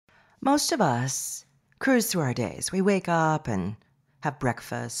Most of us cruise through our days. We wake up and have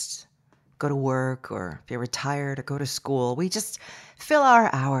breakfast, go to work, or if you're retired or go to school. We just fill our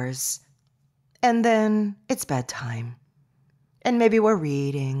hours, and then it's bedtime. And maybe we're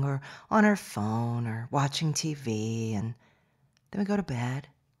reading or on our phone or watching TV, and then we go to bed.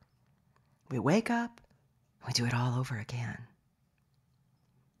 We wake up, we do it all over again.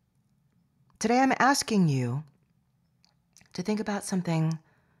 Today I'm asking you to think about something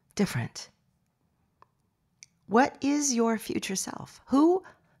different. What is your future self? Who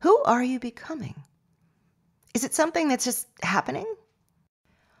are you becoming? Is it something that's just happening?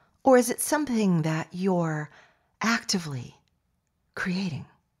 Or is it something that you're actively creating,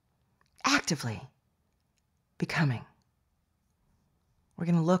 actively becoming? We're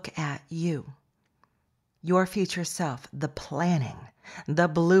going to look at you, your future self, the planning, the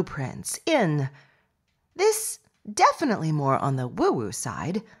blueprints in this definitely more on the woo-woo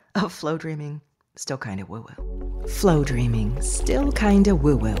side of Flowdreaming, still kind of woo-woo. Flowdreaming, still kind of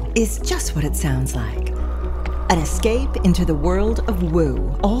woo-woo, is just what it sounds like. An escape into the world of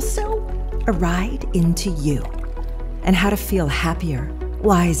woo. Also, a ride into you and how to feel happier,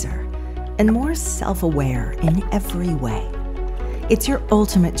 wiser, and more self-aware in every way. It's your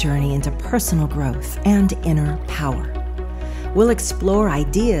ultimate journey into personal growth and inner power. We'll explore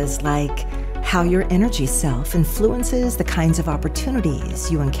ideas like how your energy self influences the kinds of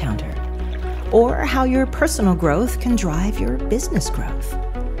opportunities you encounter, or how your personal growth can drive your business growth,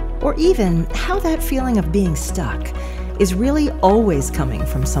 or even how that feeling of being stuck is really always coming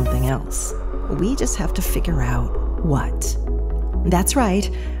from something else. We just have to figure out what. That's right,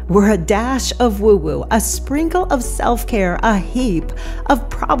 we're a dash of woo-woo, a sprinkle of self-care, a heap of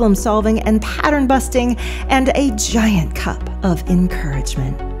problem-solving and pattern-busting, and a giant cup of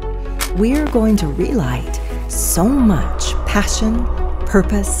encouragement. We're going to relight so much passion,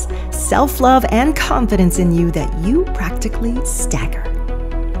 purpose, self-love, and confidence in you that you practically stagger.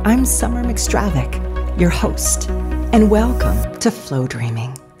 I'm Summer McStravick, your host, and welcome to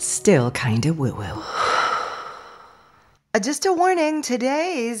Flowdreaming, still kinda woo-woo. Just a warning,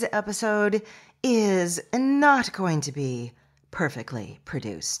 today's episode is not going to be perfectly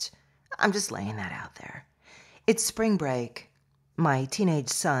produced. I'm just laying that out there. It's spring break. My teenage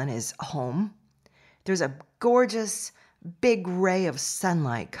son is home. There's a gorgeous big ray of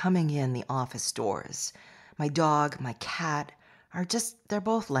sunlight coming in the office doors. My dog, my cat they're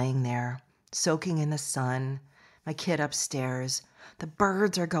both laying there, soaking in the sun. My kid upstairs. The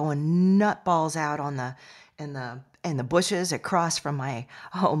birds are going nutballs out in the bushes across from my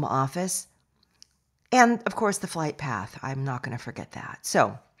home office. And of course the flight path. I'm not going to forget that.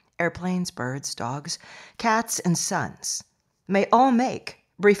 So airplanes, birds, dogs, cats, and suns may all make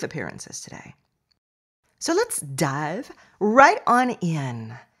brief appearances today. So let's dive right on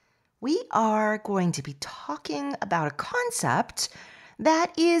in. We are going to be talking about a concept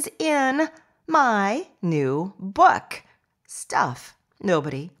that is in my new book, Stuff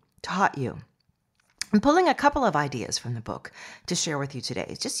Nobody Taught You. I'm pulling a couple of ideas from the book to share with you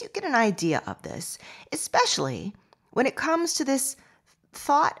today, just so you get an idea of this, especially when it comes to this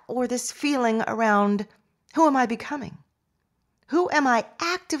thought or this feeling around who am I becoming? Who am I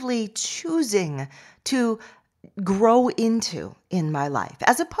actively choosing to grow into in my life,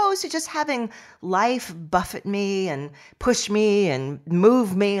 as opposed to just having life buffet me and push me and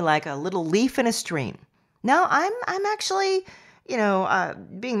move me like a little leaf in a stream? No, I'm actually,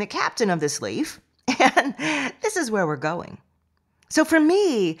 being the captain of this leaf, and this is where we're going. So for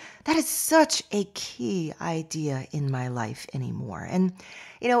me, that is such a key idea in my life anymore. And,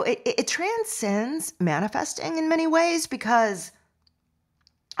 it transcends manifesting in many ways, because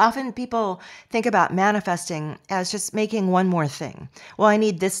often people think about manifesting as just making one more thing. Well, I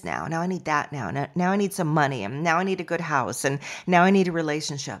need this now. Now I need that now. Now I need some money. And now I need a good house. And now I need a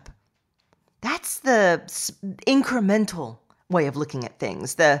relationship. That's the incremental way of looking at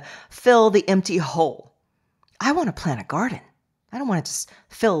things, the fill the empty hole. I want to plant a garden. I don't want to just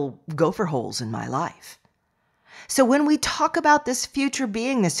fill gopher holes in my life. So when we talk about this future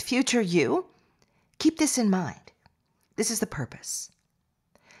being, this future you, keep this in mind. This is the purpose.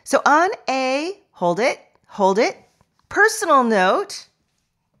 So on a, hold it, personal note,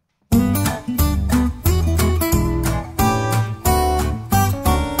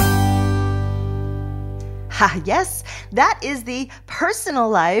 yes, that is the personal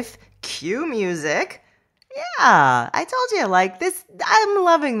life cue music. Yeah, I told you, like this, I'm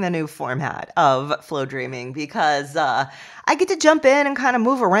loving the new format of Flowdreaming because I get to jump in and kind of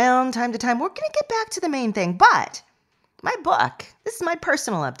move around time to time. We're going to get back to the main thing, but my book, this is my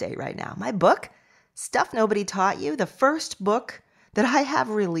personal update right now. My book, Stuff Nobody Taught You, the first book that I have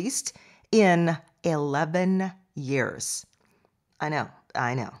released in 11 years. I know.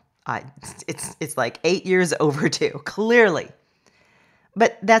 It's like 8 years overdue, clearly.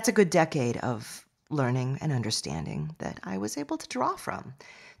 But that's a good decade of learning and understanding that I was able to draw from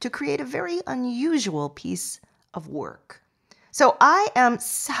to create a very unusual piece of work. So I am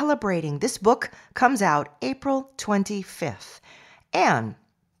celebrating. This book comes out April 25th. And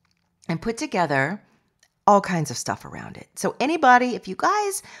I put together all kinds of stuff around it. So anybody, if you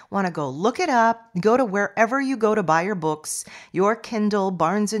guys want to go look it up, go to wherever you go to buy your books, your Kindle,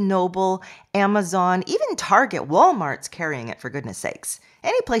 Barnes & Noble, Amazon, even Target, Walmart's carrying it, for goodness sakes.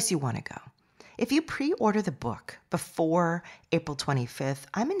 Any place you want to go. If you pre-order the book before April 25th,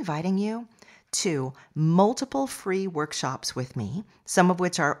 I'm inviting you to multiple free workshops with me, some of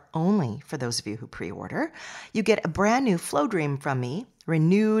which are only for those of you who pre-order. You get a brand new Flowdream from me,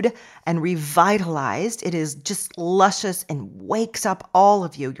 renewed and revitalized. It is just luscious and wakes up all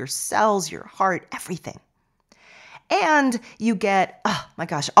of you, your cells, your heart, everything. And you get, oh my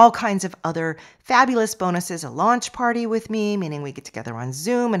gosh, all kinds of other fabulous bonuses, a launch party with me, meaning we get together on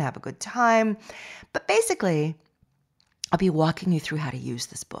Zoom and have a good time. But basically, I'll be walking you through how to use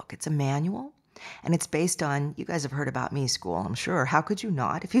this book. It's a manual. And it's based on, you guys have heard about Me School, I'm sure. How could you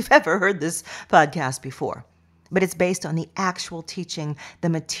not if you've ever heard this podcast before? But it's based on the actual teaching, the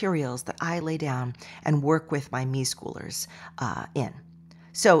materials that I lay down and work with my Me Schoolers in.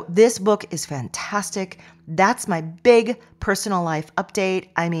 So this book is fantastic. That's my big personal life update.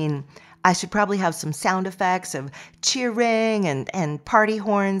 I mean, I should probably have some sound effects of cheering and party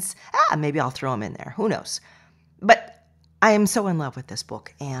horns. Maybe I'll throw them in there. Who knows? But I am so in love with this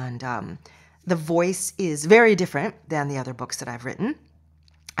book, and the voice is very different than the other books that I've written.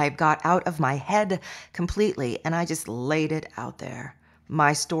 I've got out of my head completely, and I just laid it out there.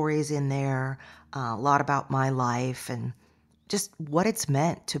 My story's in there, a lot about my life, and just what it's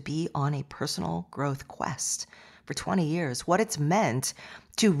meant to be on a personal growth quest for 20 years, what it's meant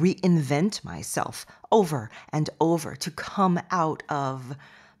to reinvent myself over and over, to come out of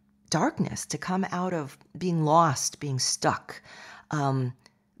darkness, to come out of being lost, being stuck,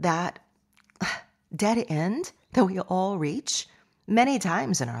 that dead end that we all reach many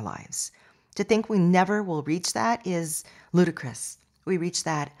times in our lives. To think we never will reach that is ludicrous. We reach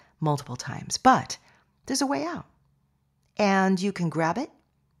that multiple times, but there's a way out. And you can grab it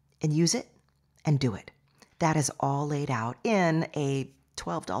and use it and do it. That is all laid out in a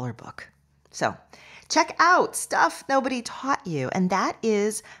 $12 book. So check out Stuff Nobody Taught You. And that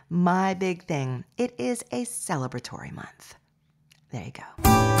is my big thing. It is a celebratory month. There you go.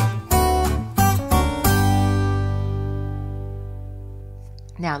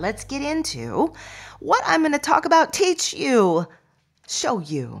 Now let's get into what I'm going to talk about, teach you, show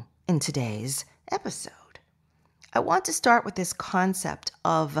you in today's episode. I want to start with this concept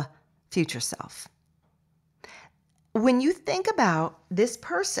of future self. When you think about this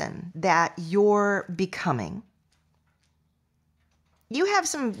person that you're becoming, you have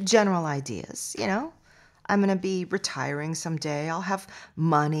some general ideas, you know. I'm going to be retiring someday. I'll have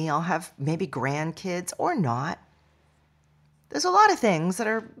money. I'll have maybe grandkids or not. There's a lot of things that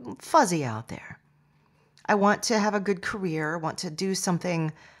are fuzzy out there. I want to have a good career, want to do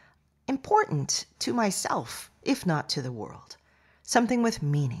something important to myself, if not to the world. Something with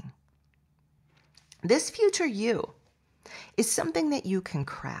meaning. This future you is something that you can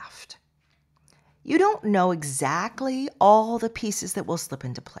craft. You don't know exactly all the pieces that will slip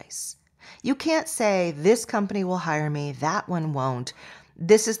into place. You can't say, this company will hire me, that one won't.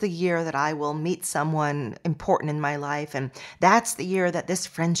 This is the year that I will meet someone important in my life, and that's the year that this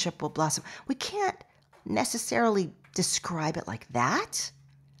friendship will blossom. We can't necessarily describe it like that,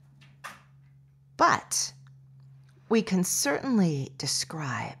 but we can certainly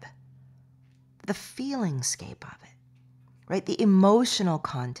describe the feelingscape of it, right? The emotional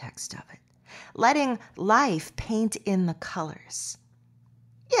context of it, letting life paint in the colors.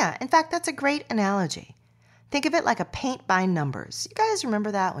 Yeah, in fact, that's a great analogy. Think of it like a paint by numbers. You guys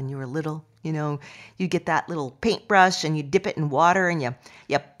remember that when you were little? You know, you get that little paintbrush and you dip it in water and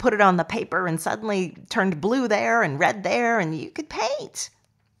you put it on the paper and suddenly turned blue there and red there and you could paint.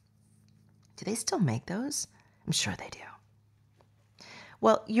 Do they still make those? I'm sure they do.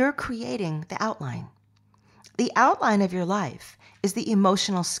 Well, you're creating the outline. The outline of your life is the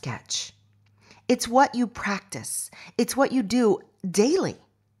emotional sketch. It's what you practice. It's what you do daily.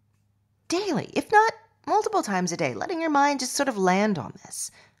 Daily, if not multiple times a day, letting your mind just sort of land on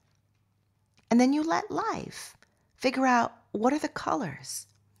this. And then you let life figure out what are the colors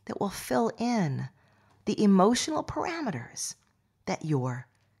that will fill in the emotional parameters that you're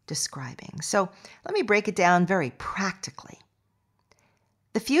describing. So let me break it down very practically.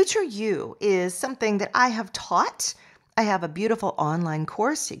 The future you is something that I have taught. I have a beautiful online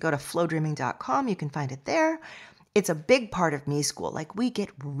course. You go to flowdreaming.com, you can find it there. It's a big part of Me School. Like, we get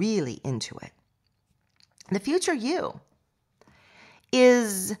really into it. The future you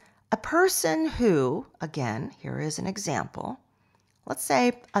is a person who, again, here is an example. Let's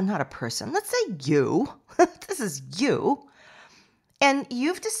say I'm not a person. Let's say you. This is you. And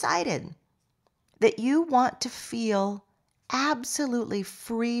you've decided that you want to feel absolutely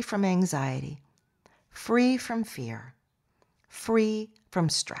free from anxiety, free from fear, free from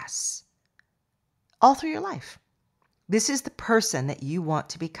stress, all through your life. This is the person that you want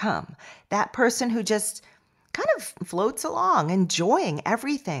to become. That person who just kind of floats along, enjoying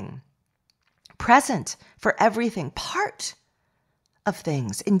everything, present for everything, part of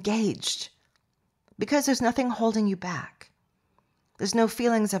things, engaged, because there's nothing holding you back. There's no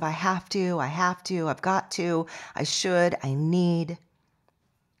feelings of I have to, I've got to, I should, I need.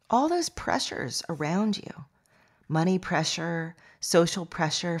 All those pressures around you, money pressure, social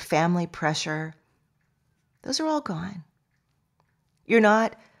pressure, family pressure, those are all gone. You're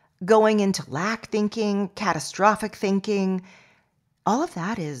not going into lack thinking, catastrophic thinking. All of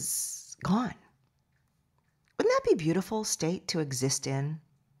that is gone. Wouldn't that be a beautiful state to exist in?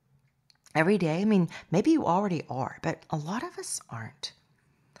 Every day, I mean, maybe you already are, but a lot of us aren't.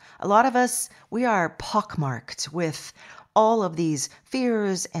 A lot of us, we are pockmarked with all of these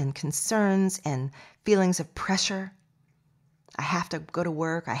fears and concerns and feelings of pressure. I have to go to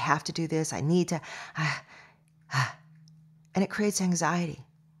work. I have to do this. I need to. And it creates anxiety,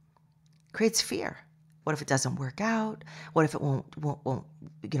 creates fear. What if it doesn't work out? What if it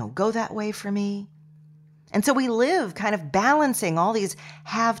won't go that way for me? And so we live kind of balancing all these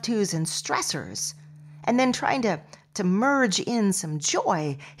have-tos and stressors, and then trying to merge in some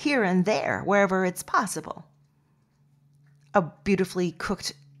joy here and there, wherever it's possible. A beautifully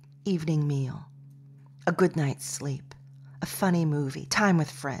cooked evening meal, a good night's sleep, a funny movie, time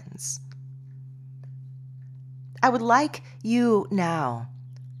with friends. I would like you now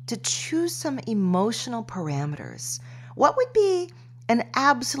to choose some emotional parameters. What would be an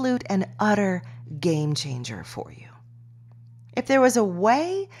absolute and utter game changer for you? If there was a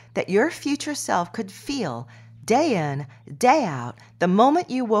way that your future self could feel day in, day out, the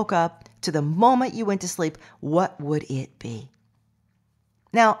moment you woke up to the moment you went to sleep, what would it be?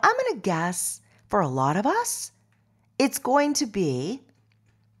 Now, I'm going to guess for a lot of us, it's going to be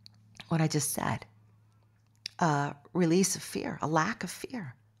what I just said. A release of fear, a lack of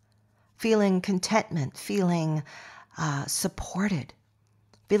fear, feeling contentment, feeling supported,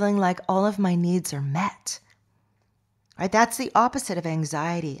 feeling like all of my needs are met. Right? That's the opposite of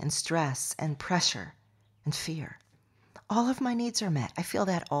anxiety and stress and pressure and fear. All of my needs are met. I feel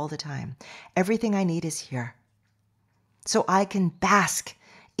that all the time. Everything I need is here. So I can bask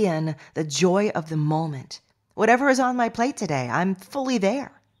in the joy of the moment. Whatever is on my plate today, I'm fully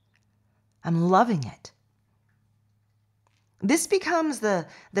there. I'm loving it. This becomes the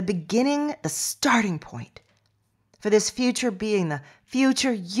beginning, the starting point for this future being, the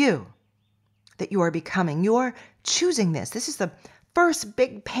future you that you are becoming. You're choosing this. This is the first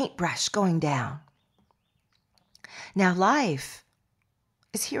big paintbrush going down. Now, life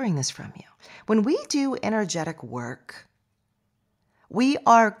is hearing this from you. When we do energetic work, we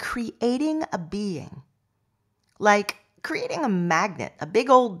are creating a being, like creating a magnet,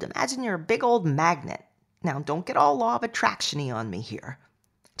 imagine you're a big old magnet. Now, don't get all law of attraction-y on me here.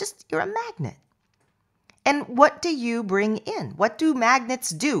 Just, you're a magnet. And what do you bring in? What do magnets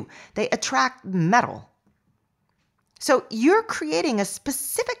do? They attract metal. So you're creating a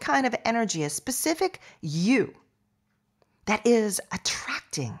specific kind of energy, a specific you that is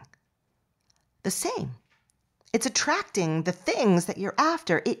attracting the same. It's attracting the things that you're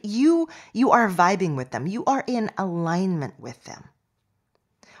after. You are vibing with them. You are in alignment with them.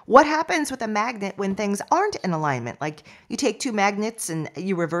 What happens with a magnet when things aren't in alignment? Like you take two magnets and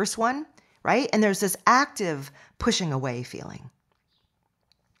you reverse one, right? And there's this active pushing away feeling.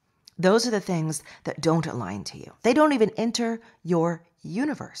 Those are the things that don't align to you. They don't even enter your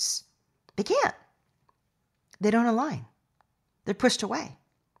universe. They can't. They don't align. They're pushed away.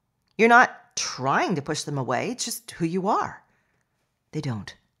 You're not trying to push them away. It's just who you are. They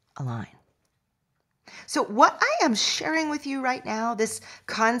don't align. So what I am sharing with you right now, this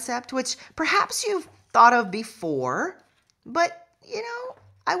concept, which perhaps you've thought of before, but,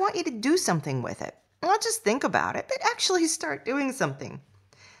 I want you to do something with it. Not just think about it, but actually start doing something.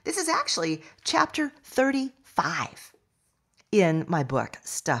 This is actually chapter 35 in my book,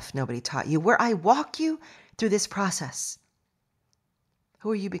 Stuff Nobody Taught You, where I walk you through this process.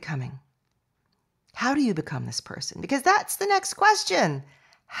 Who are you becoming? How do you become this person? Because that's the next question.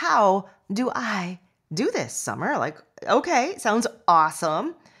 how do I do this, Summer? Like, okay, sounds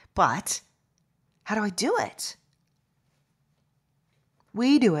awesome, but how do I do it?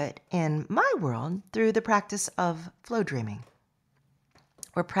 We do it in my world through the practice of flow dreaming.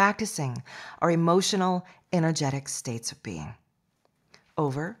 We're practicing our emotional, energetic states of being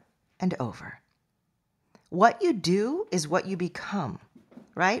over and over. What you do is what you become,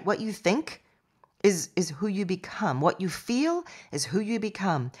 right? What you think is who you become. What you feel is who you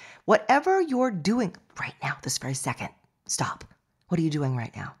become. Whatever you're doing right now, this very second, stop. What are you doing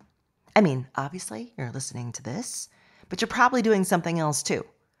right now? I mean, obviously, you're listening to this, but you're probably doing something else too.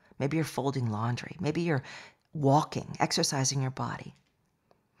 Maybe you're folding laundry. Maybe you're walking, exercising your body.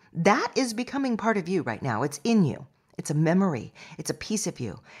 That is becoming part of you right now. It's in you. It's a memory. It's a piece of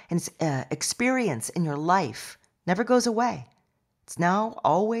you. And it's an experience in your life. Never goes away. It's now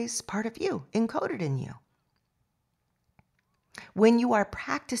always part of you, encoded in you. When you are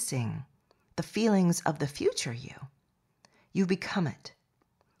practicing the feelings of the future you become it.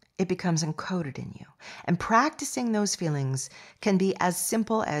 It becomes encoded in you. And practicing those feelings can be as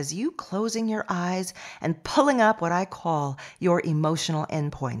simple as you closing your eyes and pulling up what I call your emotional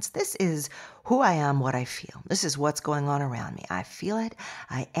endpoints. This is who I am, what I feel. This is what's going on around me. I feel it.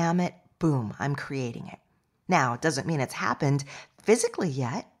 I am it. Boom, I'm creating it. Now, it doesn't mean it's happened physically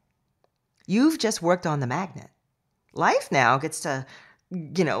yet. You've just worked on the magnet. Life now gets to,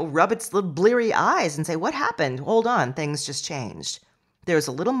 rub its little bleary eyes and say, what happened? Hold on, things just changed. There's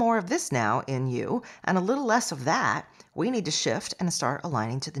a little more of this now in you and a little less of that. We need to shift and start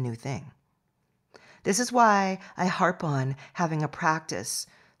aligning to the new thing. This is why I harp on having a practice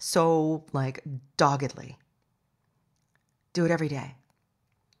so doggedly. Do it every day.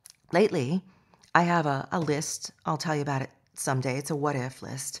 Lately, I have a list. I'll tell you about it someday. It's a what if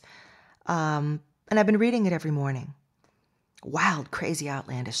list. And I've been reading it every morning. Wild, crazy,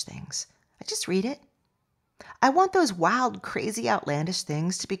 outlandish things. I just read it. I want those wild, crazy, outlandish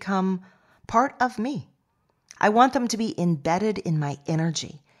things to become part of me. I want them to be embedded in my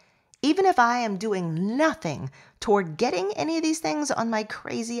energy. Even if I am doing nothing toward getting any of these things on my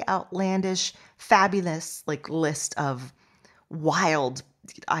crazy, outlandish, fabulous list of wild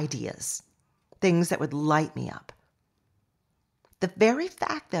ideas, things that would light me up. The very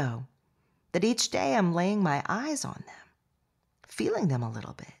fact, though, that each day I'm laying my eyes on them, feeling them a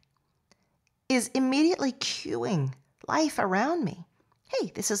little bit, is immediately cueing life around me.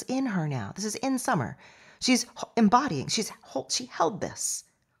 Hey, this is in her now. This is in Summer. She's embodying. She held this.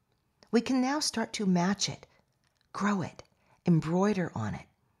 We can now start to match it, grow it, embroider on it,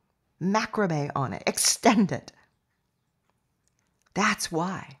 macrame on it, extend it. That's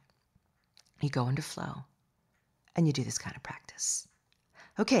why you go into flow and you do this kind of practice.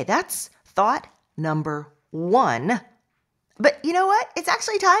 Okay, that's thought number 1. But you know what? It's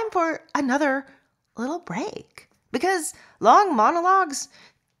actually time for another little break because long monologues,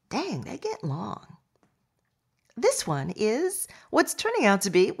 dang, they get long. This one is what's turning out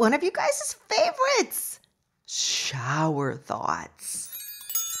to be one of you guys' favorites, shower thoughts.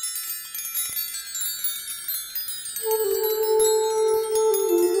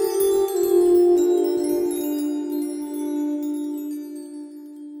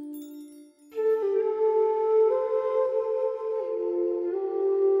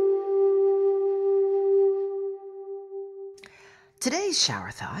 Today's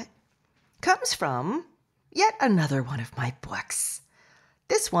shower thought comes from yet another one of my books.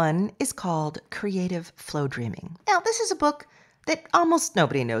 This one is called Creative Flow Dreaming. Now, this is a book that almost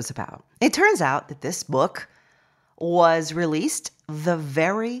nobody knows about. It turns out that this book was released the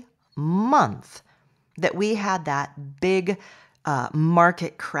very month that we had that big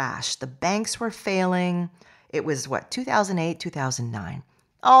market crash. The banks were failing. It was 2008, 2009.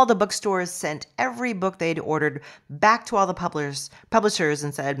 All the bookstores sent every book they'd ordered back to all the publishers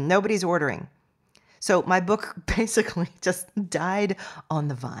and said, nobody's ordering. So my book basically just died on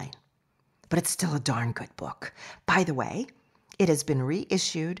the vine. But it's still a darn good book. By the way, it has been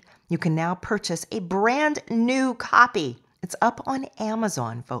reissued. You can now purchase a brand new copy. It's up on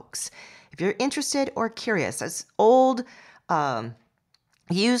Amazon, folks. If you're interested or curious, there's old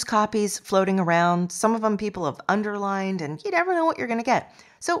used copies floating around. Some of them people have underlined, and you never know what you're going to get.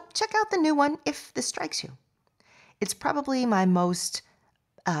 So check out the new one if this strikes you. It's probably my most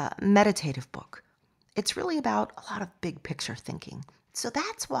meditative book. It's really about a lot of big picture thinking. So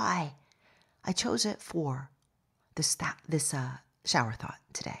that's why I chose it for this shower thought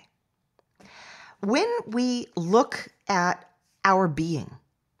today. When we look at our being,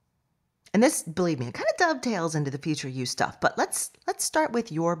 and this, believe me, it kind of dovetails into the future you stuff, but let's start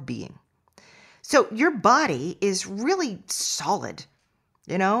with your being. So your body is really solid.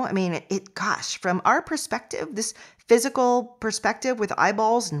 I mean, gosh, from our perspective, this physical perspective with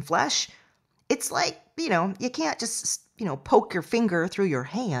eyeballs and flesh, it's like, you can't just, poke your finger through your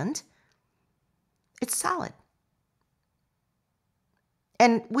hand. It's solid.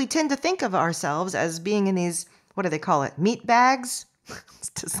 And we tend to think of ourselves as being in these, what do they call it? Meat bags? It's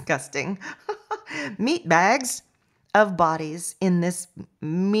disgusting. Meat bags of bodies in this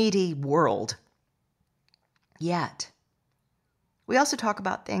meaty world. Yet, we also talk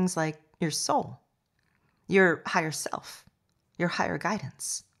about things like your soul, your higher self, your higher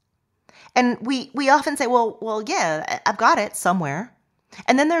guidance. And we often say, well, yeah, I've got it somewhere.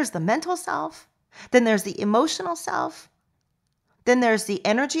 And then there's the mental self. Then there's the emotional self. Then there's the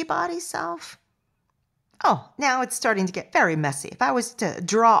energy body self. Oh, now it's starting to get very messy. If I was to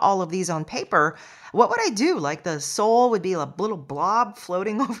draw all of these on paper, what would I do? Like the soul would be a little blob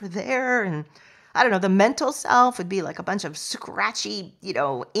floating over there. And I don't know, the mental self would be like a bunch of scratchy,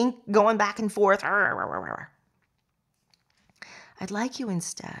 ink going back and forth. I'd like you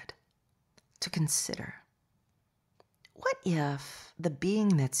instead to consider, what if the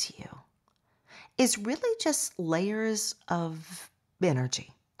being that's you is really just layers of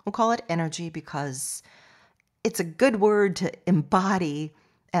energy? We'll call it energy because it's a good word to embody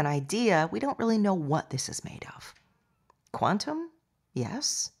an idea. We don't really know what this is made of. Quantum?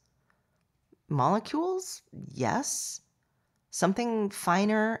 Yes. Molecules? Yes. Something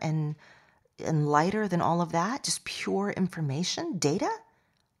finer and lighter than all of that? Just pure information? Data?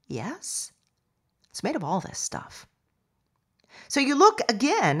 Yes. It's made of all this stuff. So you look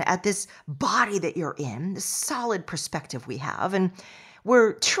again at this body that you're in, this solid perspective we have, and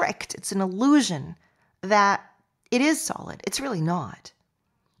we're tricked. It's an illusion that it is solid. It's really not.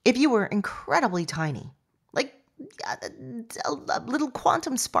 If you were incredibly tiny, like a little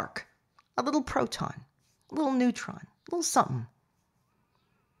quantum spark, a little proton, a little neutron, a little something,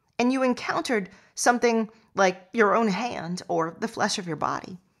 and you encountered something like your own hand or the flesh of your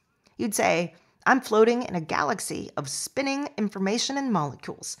body, you'd say, I'm floating in a galaxy of spinning information and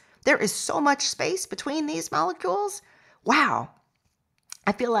molecules. There is so much space between these molecules. Wow.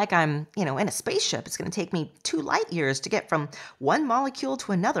 I feel like I'm, in a spaceship. It's going to take me 2 light years to get from one molecule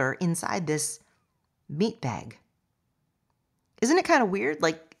to another inside this meat bag. Isn't it kind of weird?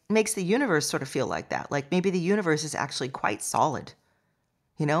 Like, makes the universe sort of feel like that. Like maybe the universe is actually quite solid.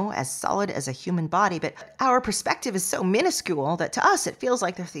 As solid as a human body, but our perspective is so minuscule that to us it feels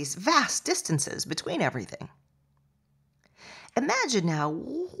like there's these vast distances between everything. Imagine now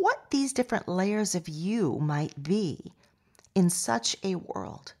what these different layers of you might be in such a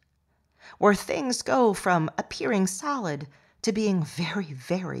world where things go from appearing solid to being very,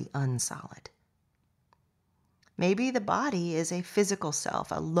 very unsolid. Maybe the body is a physical self,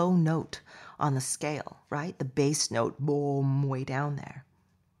 a low note on the scale, right? The bass note, boom, way down there.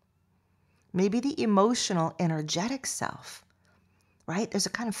 Maybe the emotional, energetic self, right? There's a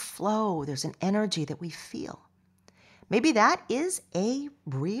kind of flow, there's an energy that we feel. Maybe that is a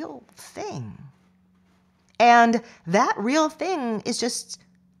real thing. And that real thing is just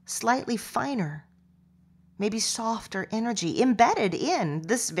slightly finer, maybe softer energy embedded in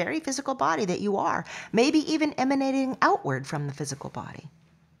this very physical body that you are, maybe even emanating outward from the physical body.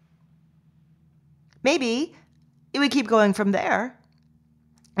 Maybe we keep going from there.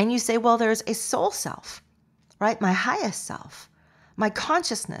 And you say, well, there's a soul self, right? My highest self, my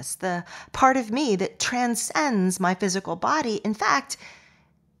consciousness, the part of me that transcends my physical body. In fact,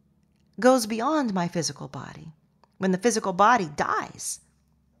 goes beyond my physical body. When the physical body dies,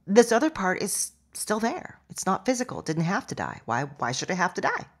 this other part is still there. It's not physical. It didn't have to die. Why should it have to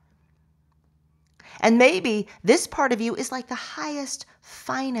die? And maybe this part of you is like the highest,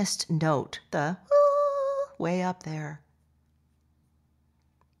 finest note, the way up there.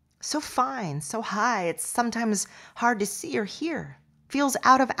 So fine, so high, it's sometimes hard to see or hear. Feels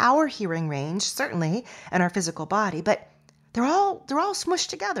out of our hearing range, certainly, in our physical body, but they're all smushed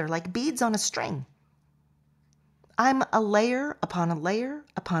together like beads on a string. I'm a layer upon a layer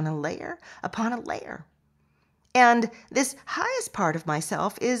upon a layer upon a layer. And this highest part of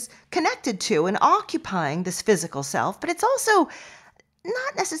myself is connected to and occupying this physical self, but it's also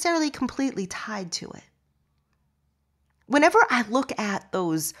not necessarily completely tied to it. Whenever I look at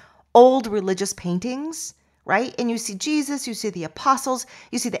those old religious paintings, right? And you see Jesus, you see the apostles,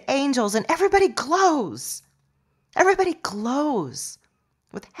 you see the angels, and everybody glows. Everybody glows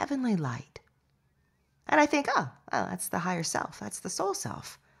with heavenly light. And I think, oh, that's the higher self. That's the soul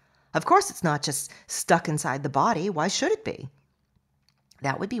self. Of course, it's not just stuck inside the body. Why should it be?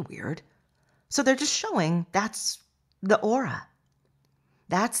 That would be weird. So they're just showing that's the aura.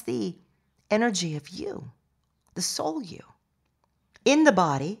 That's the energy of you, the soul you. in the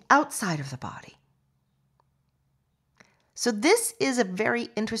body, outside of the body. So this is a very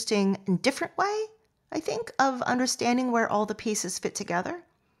interesting and different way, I think, of understanding where all the pieces fit together.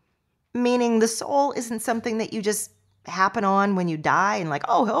 Meaning the soul isn't something that you just happen on when you die and like,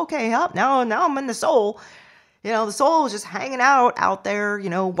 oh, okay, now I'm in the soul. The soul is just hanging out there,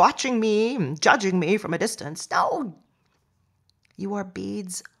 watching me and judging me from a distance. No, you are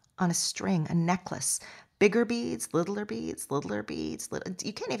beads on a string, a necklace. Bigger beads, littler beads, littler beads.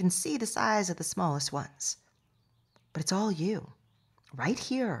 You can't even see the size of the smallest ones. But it's all you, right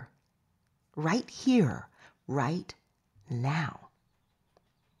here, right now.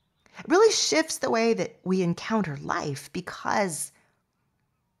 It really shifts the way that we encounter life because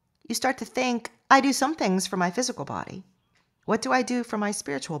you start to think, I do some things for my physical body. What do I do for my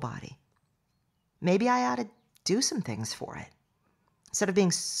spiritual body? Maybe I ought to do some things for it. Instead of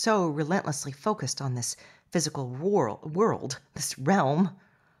being so relentlessly focused on this physical world, this realm,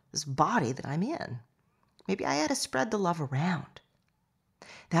 this body that I'm in. Maybe I ought to spread the love around.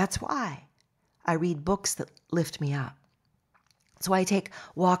 That's why I read books that lift me up. That's why I take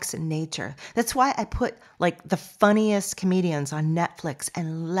walks in nature. That's why I put like the funniest comedians on Netflix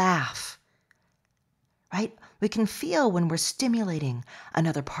and laugh. Right? We can feel when we're stimulating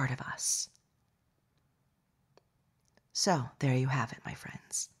another part of us. So there you have it, my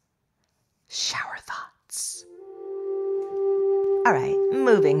friends. Shower thoughts. All right,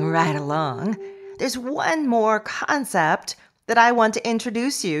 moving right along. There's one more concept that I want to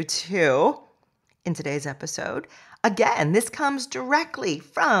introduce you to in today's episode. Again, this comes directly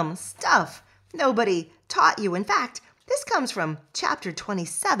from stuff nobody taught you. In fact, this comes from chapter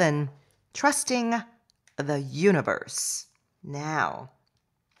 27, Trusting the Universe. Now,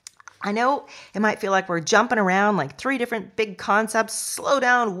 I know it might feel like we're jumping around like 3 different big concepts. Slow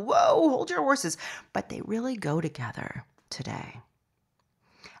down. Whoa, hold your horses. But they really go together today.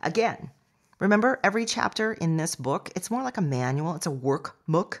 Again, remember every chapter in this book, it's more like a manual. It's a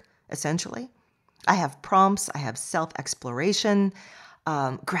workbook, essentially. I have prompts. I have self-exploration.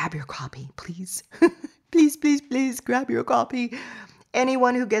 Grab your copy, please. Please, grab your copy.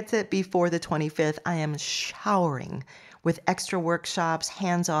 Anyone who gets it before the 25th, I am showering with extra workshops,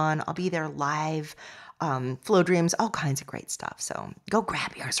 hands-on. I'll be there live, flow dreams, all kinds of great stuff. So go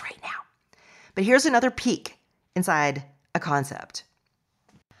grab yours right now. But here's another peek inside a concept.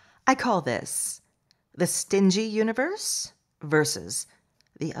 I call this the stingy universe versus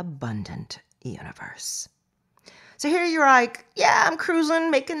the abundant universe. So here you're like, yeah, I'm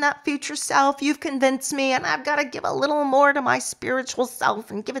cruising, making that future self. You've convinced me, and I've got to give a little more to my spiritual self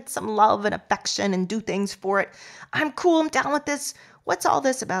and give it some love and affection and do things for it. I'm cool. I'm down with this. What's all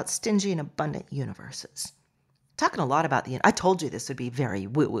this about stingy and abundant universes? Talking a lot about I told you this would be very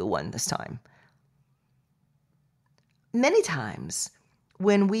woo-woo one this time. Many times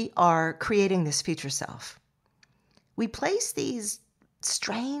when we are creating this future self, we place these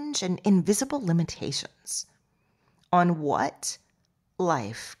strange and invisible limitations on what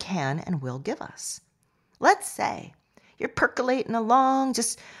life can and will give us. Let's say you're percolating along,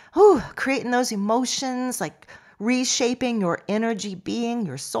 just creating those emotions, like reshaping your energy being,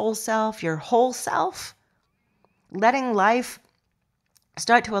 your soul self, your whole self, letting life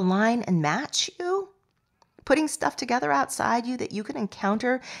start to align and match you, putting stuff together outside you that you can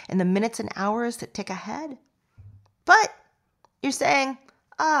encounter in the minutes and hours that tick ahead. But you're saying,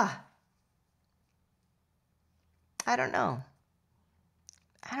 I don't know.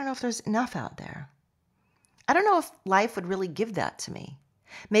 I don't know if there's enough out there. I don't know if life would really give that to me.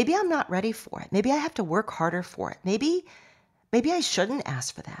 Maybe I'm not ready for it. Maybe I have to work harder for it. Maybe I shouldn't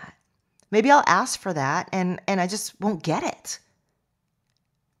ask for that. Maybe I'll ask for that and I just won't get it.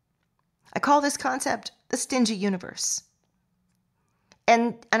 I call this concept the stingy universe.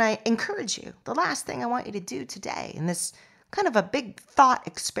 And I encourage you, the last thing I want you to do today in this kind of a big thought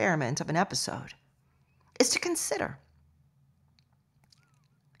experiment of an episode is to consider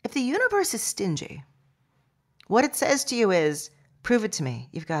if the universe is stingy, what it says to you is, prove it to me.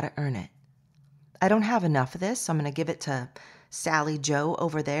 You've got to earn it. I don't have enough of this, so I'm going to give it to Sally Joe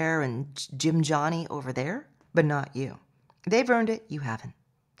over there and Jim Johnny over there, but not you. They've earned it. You haven't.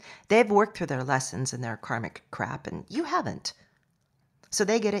 They've worked through their lessons and their karmic crap, and you haven't. So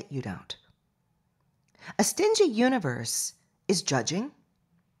they get it. You don't. A stingy universe is judging.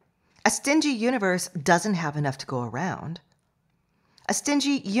 A stingy universe doesn't have enough to go around. A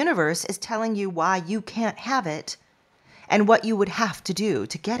stingy universe is telling you why you can't have it and what you would have to do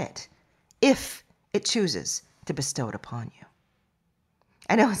to get it if it chooses to bestow it upon you.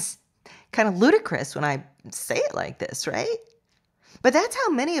 I know it's kind of ludicrous when I say it like this, right? But that's how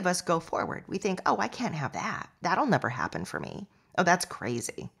many of us go forward. We think, I can't have that. That'll never happen for me. Oh, that's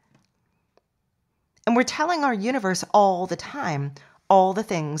crazy. And we're telling our universe all the time all the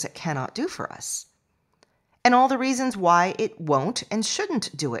things it cannot do for us, and all the reasons why it won't and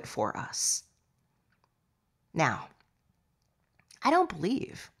shouldn't do it for us. Now, I don't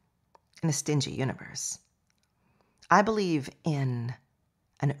believe in a stingy universe. I believe in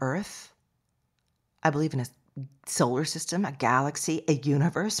an Earth. I believe in a solar system, a galaxy, a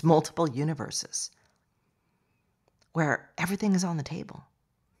universe, multiple universes, where everything is on the table.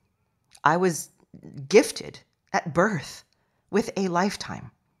 I was gifted at birth with a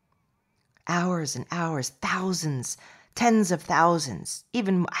lifetime. Hours and hours, thousands, tens of thousands,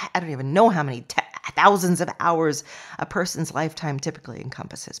 even, I don't even know how many thousands of hours a person's lifetime typically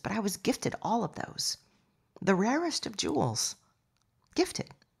encompasses, but I was gifted all of those. The rarest of jewels. Gifted.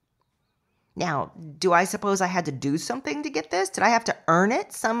 Now, do I suppose I had to do something to get this? Did I have to earn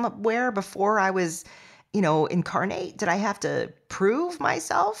it somewhere before I was, incarnate? Did I have to prove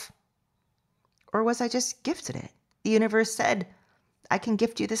myself? Or was I just gifted it? The universe said, I can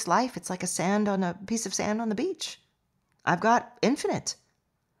gift you this life. It's like a piece of sand on the beach. I've got infinite.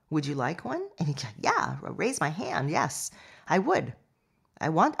 Would you like one? And he said, yeah, raise my hand. Yes, I would. I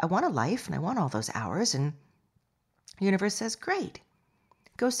want a life, and I want all those hours. And the universe says, great.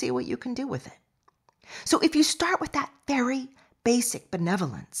 Go see what you can do with it. So if you start with that very basic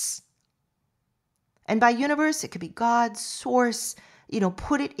benevolence, and by universe, it could be God, source,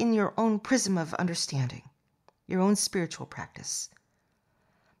 put it in your own prism of understanding, your own spiritual practice.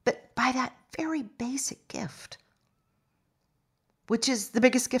 But by that very basic gift, which is the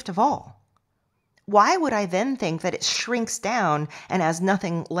biggest gift of all, why would I then think that it shrinks down and has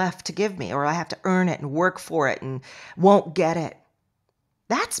nothing left to give me, or I have to earn it and work for it and won't get it?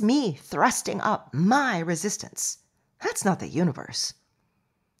 That's me thrusting up my resistance. That's not the universe.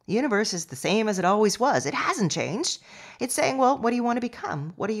 The universe is the same as it always was. It hasn't changed. It's saying, well, what do you want to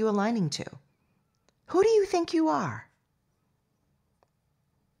become? What are you aligning to? Who do you think you are?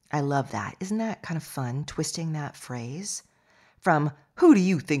 I love that. Isn't that kind of fun, twisting that phrase from who do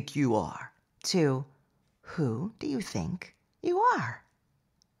you think you are to who do you think you are?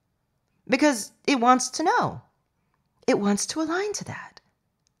 Because it wants to know. It wants to align to that.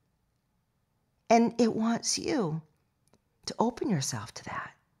 And it wants you to open yourself to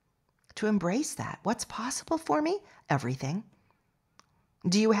that, to embrace that. What's possible for me? Everything.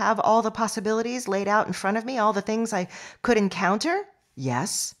 Do you have all the possibilities laid out in front of me? All the things I could encounter?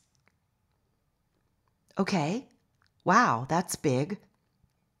 Yes. Okay. Wow, that's big.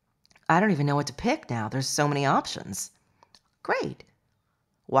 I don't even know what to pick now. There's so many options. Great.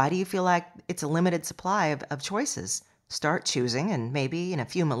 Why do you feel like it's a limited supply of choices? Start choosing, and maybe in a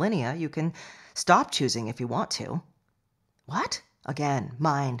few millennia you can stop choosing if you want to. What? Again,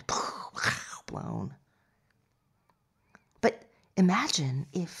 mind blown. But imagine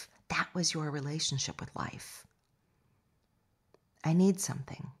if that was your relationship with life. I need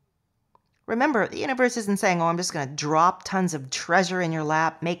something. Remember, the universe isn't saying, I'm just going to drop tons of treasure in your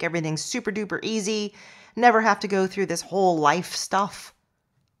lap, make everything super duper easy, never have to go through this whole life stuff.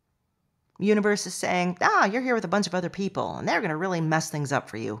 The universe is saying, you're here with a bunch of other people, and they're going to really mess things up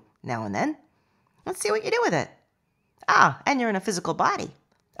for you now and then. Let's see what you do with it. And you're in a physical body,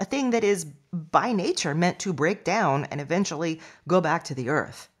 a thing that is by nature meant to break down and eventually go back to the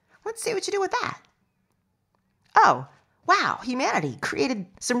earth. Let's see what you do with that. Oh, wow, humanity created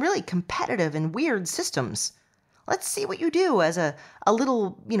some really competitive and weird systems. Let's see what you do as a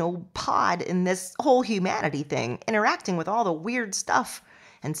little, pod in this whole humanity thing, interacting with all the weird stuff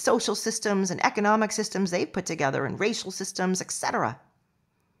and social systems and economic systems they've put together and racial systems, etc.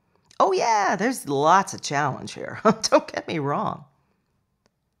 Oh yeah, there's lots of challenge here. Don't get me wrong.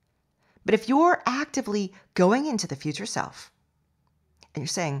 But if you're actively going into the future self and you're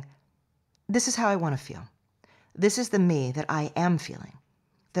saying, this is how I want to feel. This is the me that I am feeling,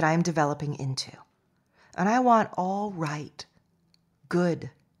 that I am developing into. And I want all right, good,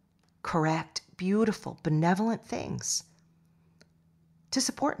 correct, beautiful, benevolent things to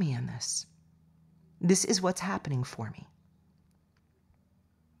support me in this. This is what's happening for me.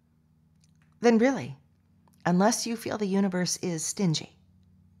 Then really, unless you feel the universe is stingy,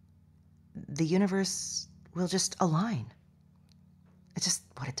 the universe will just align. It's just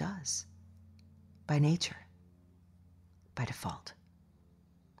what it does, by nature, by default.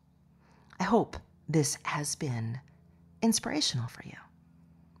 I hope this has been inspirational for you.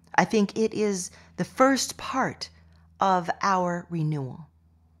 I think it is the first part of our renewal.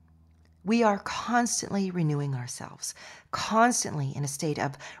 We are constantly renewing ourselves, constantly in a state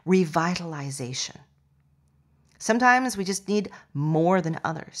of revitalization. Sometimes we just need more than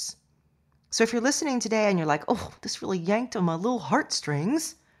others. So if you're listening today and you're like, oh, this really yanked on my little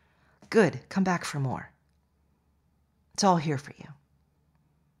heartstrings, good, come back for more. It's all here for you.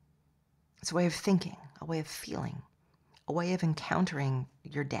 It's a way of thinking, a way of feeling, a way of encountering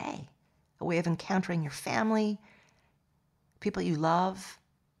your day, a way of encountering your family, people you love,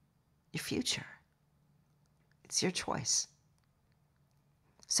 your future. It's your choice.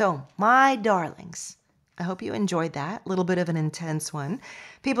 So, my darlings, I hope you enjoyed that. A little bit of an intense one.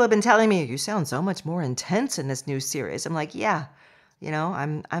 People have been telling me, you sound so much more intense in this new series. I'm like, yeah,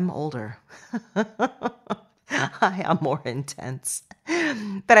 I'm older. I am more intense.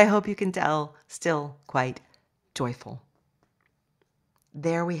 But I hope you can tell, still quite joyful.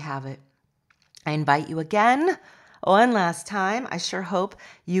 There we have it. I invite you again, one last time. I sure hope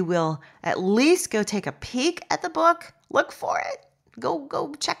you will at least go take a peek at the book. Look for it.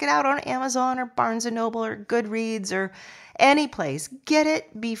 Go check it out on Amazon or Barnes & Noble or Goodreads or any place. Get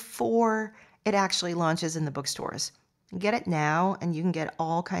it before it actually launches in the bookstores. Get it now, and you can get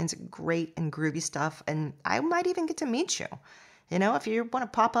all kinds of great and groovy stuff. And I might even get to meet you. If you want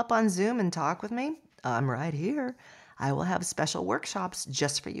to pop up on Zoom and talk with me, I'm right here. I will have special workshops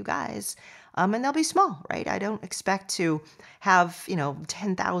just for you guys. And they'll be small, right? I don't expect to have,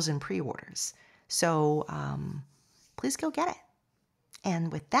 10,000 pre-orders. So please go get it.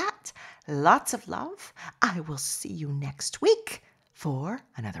 And with that, lots of love. I will see you next week for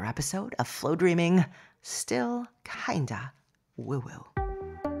another episode of Flowdreaming, still kinda woo-woo.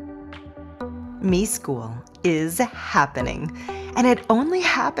 Me School is happening, and it only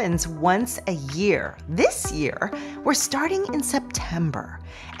happens once a year. This year, we're starting in September,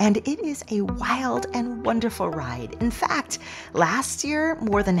 and it is a wild and wonderful ride. In fact, last year,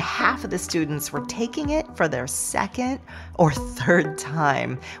 more than half of the students were taking it for their second or third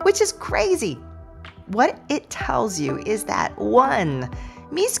time, which is crazy. What it tells you is that, 1,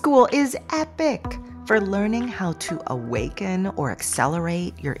 Me School is epic for learning how to awaken or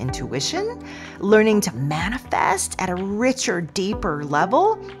accelerate your intuition, learning to manifest at a richer, deeper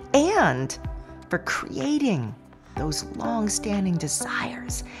level, and for creating those long-standing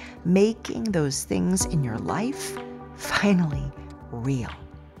desires, making those things in your life finally real.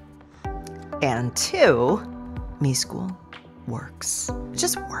 And 2, Me School works. It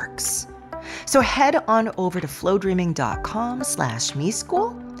just works. So head on over to flowdreaming.com/Me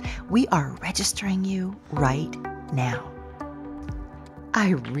School. We are registering you right now. I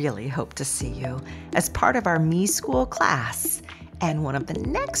really hope to see you as part of our Me School class and one of the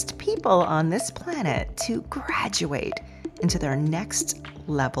next people on this planet to graduate into their next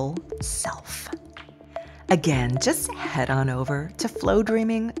level self. Again, just head on over to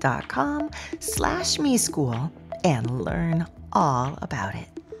flowdreaming.com/Me School and learn all about it.